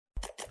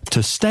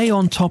To stay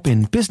on top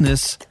in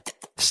business,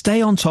 stay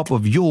on top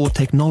of your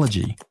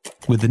technology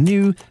with the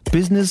new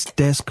Business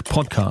Desk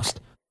podcast,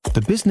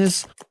 The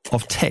Business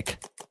of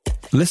Tech.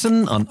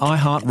 Listen on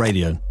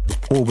iHeartRadio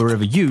or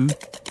wherever you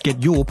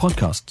get your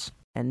podcasts.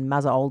 And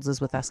Muzza Olds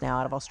is with us now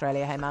out of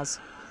Australia. Hey, Muzz.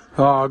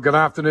 Oh, good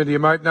afternoon to you,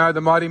 mate. No,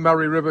 the mighty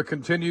Murray River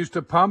continues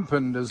to pump,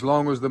 and as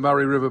long as the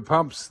Murray River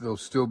pumps, there'll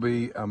still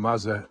be a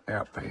Muzza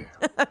out there.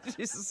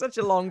 This is such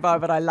a long bow,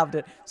 but I loved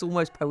it. It's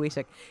almost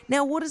poetic.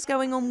 Now, what is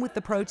going on with the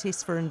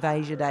protests for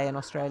Invasion Day and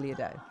Australia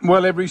Day?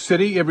 Well, every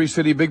city,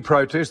 big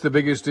protest. The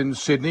biggest in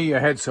Sydney. You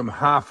had some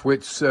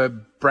half-wits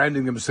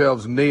branding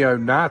themselves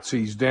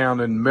neo-Nazis down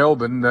in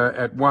Melbourne.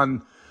 At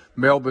one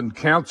Melbourne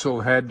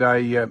council had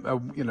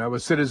a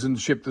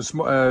citizenship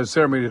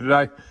ceremony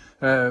today.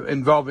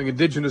 Involving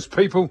Indigenous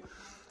people,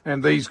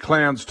 and these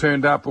clowns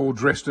turned up all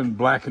dressed in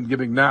black and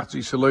giving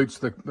Nazi salutes.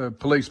 The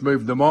police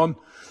moved them on.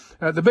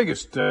 The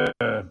biggest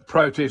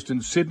protest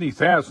in Sydney,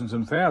 thousands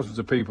and thousands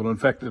of people, in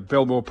fact, at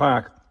Belmore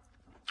Park.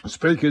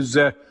 Speakers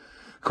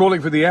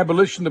calling for the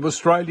abolition of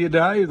Australia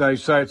Day. They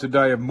say it's a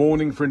day of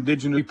mourning for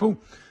Indigenous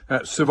people.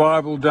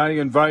 Survival Day,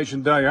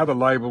 Invasion Day, other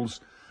labels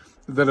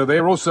that are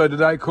there. Also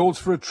today calls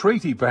for a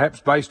treaty,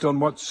 perhaps based on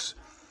what's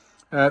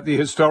the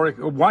historic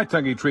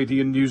Waitangi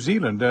Treaty in New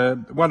Zealand.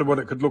 Wonder what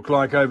it could look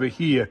like over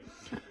here.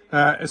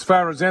 As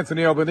far as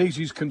Anthony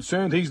Albanese is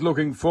concerned, he's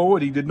looking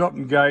forward. He did not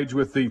engage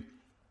with the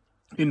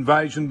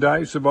Invasion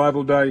Day,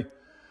 Survival Day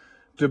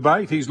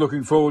debate. He's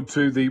looking forward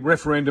to the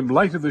referendum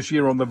later this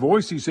year on The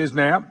Voice. He says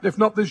now, if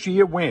not this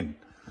year, when?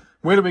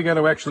 When are we going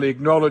to actually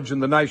acknowledge in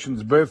the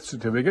nation's birth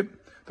certificate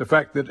the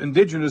fact that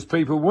Indigenous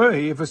people were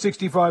here for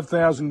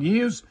 65,000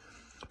 years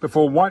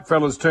before white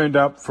fellas turned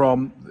up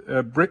from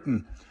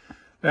Britain?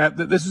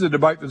 This is a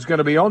debate that's going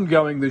to be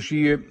ongoing this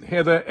year,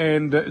 Heather,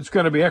 and it's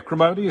going to be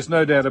acrimonious,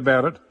 no doubt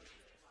about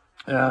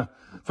it.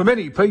 For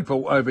many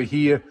people over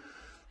here,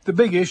 the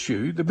big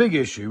issue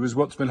is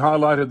what's been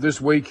highlighted this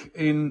week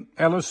in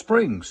Alice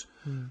Springs.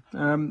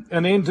 An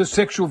end to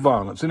sexual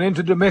violence, an end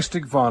to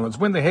domestic violence.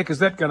 When the heck is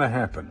that going to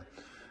happen?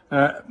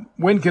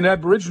 When can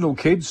Aboriginal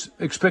kids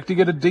expect to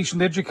get a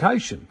decent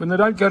education when they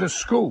don't go to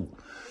school?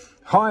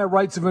 Higher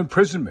rates of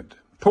imprisonment,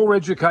 poor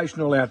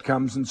educational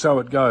outcomes, and so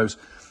it goes.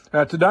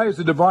 Today is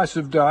a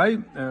divisive day.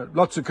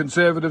 Lots of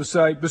Conservatives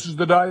say this is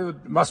the day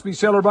that must be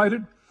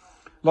celebrated.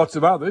 Lots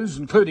of others,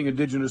 including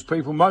Indigenous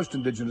people, most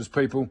Indigenous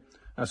people,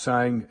 are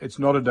saying it's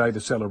not a day to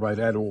celebrate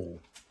at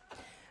all.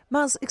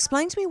 Muzz,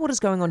 explain to me what is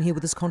going on here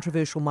with this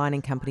controversial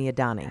mining company,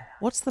 Adani.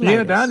 What's the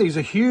latest? Yeah, Adani's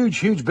a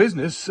huge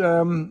business,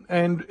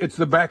 and it's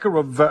the backer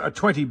of a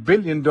 $20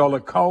 billion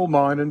coal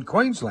mine in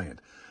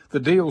Queensland. The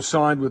deal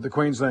signed with the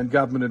Queensland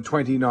government in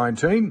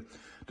 2019.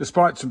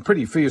 Despite some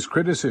pretty fierce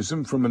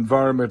criticism from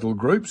environmental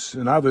groups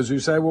and others who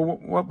say, well,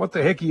 what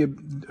the heck are you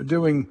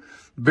doing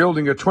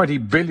building a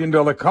 $20 billion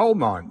coal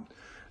mine?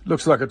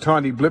 Looks like a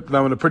tiny blip,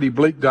 though, and a pretty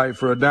bleak day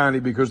for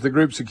Adani because the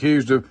group's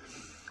accused of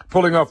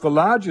pulling off the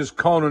largest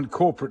con in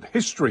corporate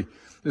history.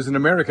 There's an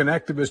American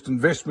activist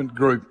investment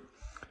group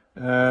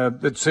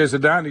that says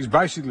Adani's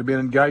basically been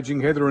engaging,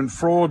 Heather, in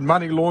fraud,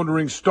 money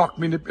laundering, stock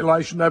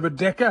manipulation over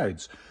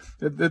decades.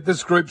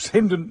 This group's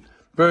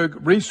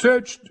Hindenburg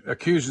Research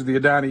accuses the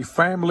Adani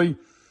family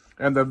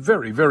and the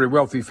very, very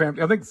wealthy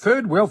family, I think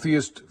third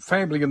wealthiest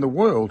family in the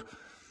world,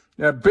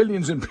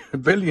 billions and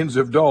billions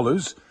of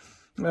dollars.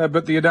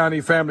 But the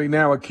Adani family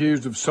now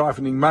accused of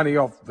siphoning money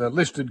off the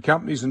listed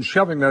companies and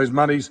shoving those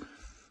monies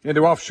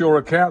into offshore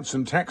accounts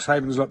and tax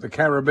havens like the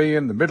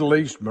Caribbean, the Middle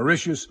East,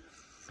 Mauritius.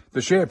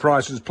 The share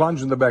prices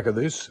plunged in the back of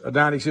this.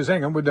 Adani says,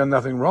 hang on, we've done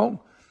nothing wrong.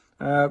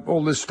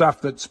 All this stuff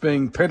that's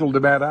being peddled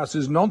about us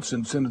is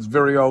nonsense, and it's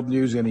very old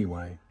news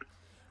anyway.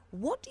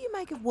 What do you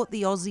make of what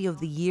the Aussie of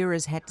the Year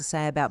has had to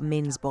say about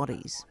men's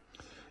bodies?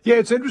 Yeah,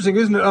 it's interesting,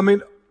 isn't it? I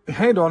mean,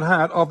 hand on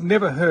heart, I've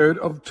never heard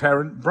of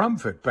Taryn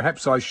Brumfitt.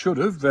 Perhaps I should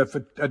have.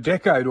 For a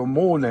decade or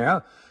more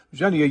now.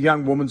 She's only a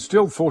young woman,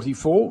 still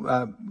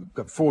 44,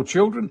 got 4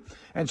 children,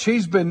 and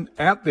she's been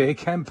out there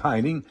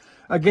campaigning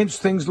against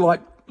things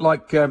like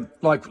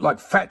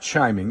fat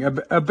shaming,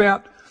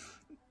 about,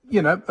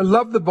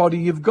 love the body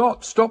you've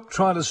got. Stop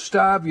trying to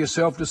starve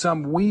yourself to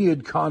some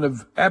weird kind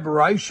of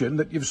aberration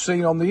that you've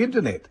seen on the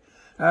internet.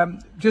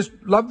 Just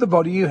love the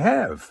body you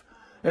have.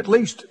 At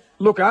least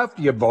look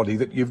after your body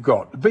that you've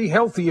got. Be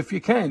healthy if you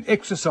can.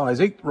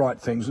 Exercise, eat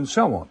right things, and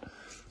so on.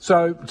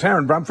 So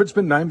Taryn Brumfitt's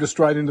been named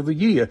Australian of the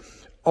Year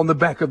on the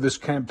back of this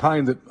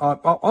campaign that,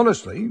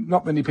 honestly,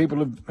 not many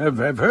people have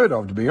heard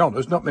of, to be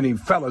honest. Not many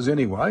fellas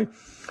anyway.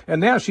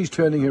 And now she's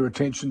turning her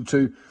attention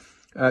to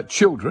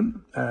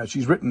children.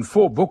 She's written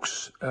 4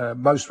 books,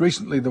 most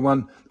recently the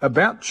one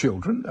about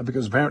children,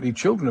 because apparently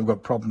children have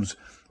got problems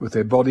with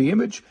their body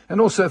image,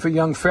 and also for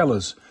young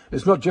fellas.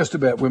 It's not just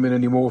about women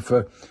anymore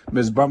for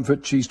Ms.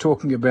 Brumfitt. She's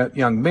talking about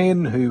young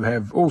men who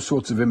have all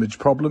sorts of image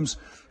problems.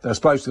 They're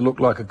supposed to look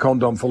like a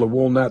condom full of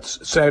walnuts.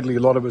 Sadly, a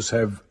lot of us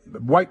have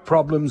weight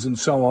problems and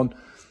so on,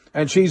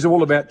 and she's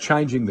all about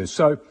changing this.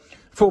 So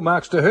full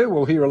marks to her.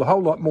 We'll hear a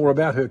whole lot more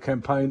about her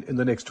campaign in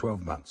the next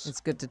 12 months.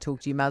 It's good to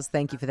talk to you, Muzz.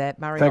 Thank you for that.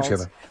 Murray Thanks,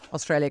 Olds, Heather.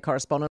 Australia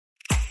correspondent.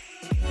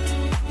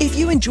 If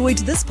you enjoyed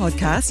this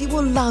podcast, you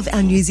will love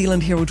our New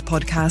Zealand Herald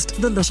podcast,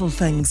 The Little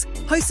Things,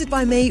 hosted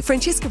by me,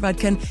 Francesca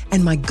Rudkin,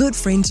 and my good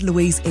friend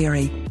Louise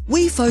Airy.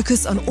 We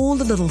focus on all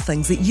the little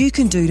things that you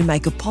can do to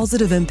make a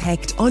positive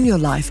impact on your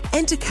life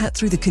and to cut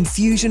through the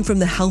confusion from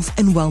the health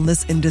and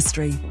wellness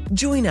industry.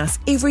 Join us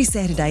every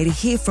Saturday to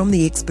hear from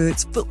the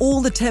experts for all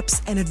the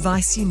tips and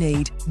advice you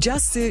need.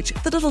 Just search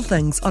The Little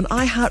Things on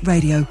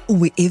iHeartRadio or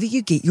wherever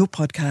you get your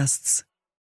podcasts.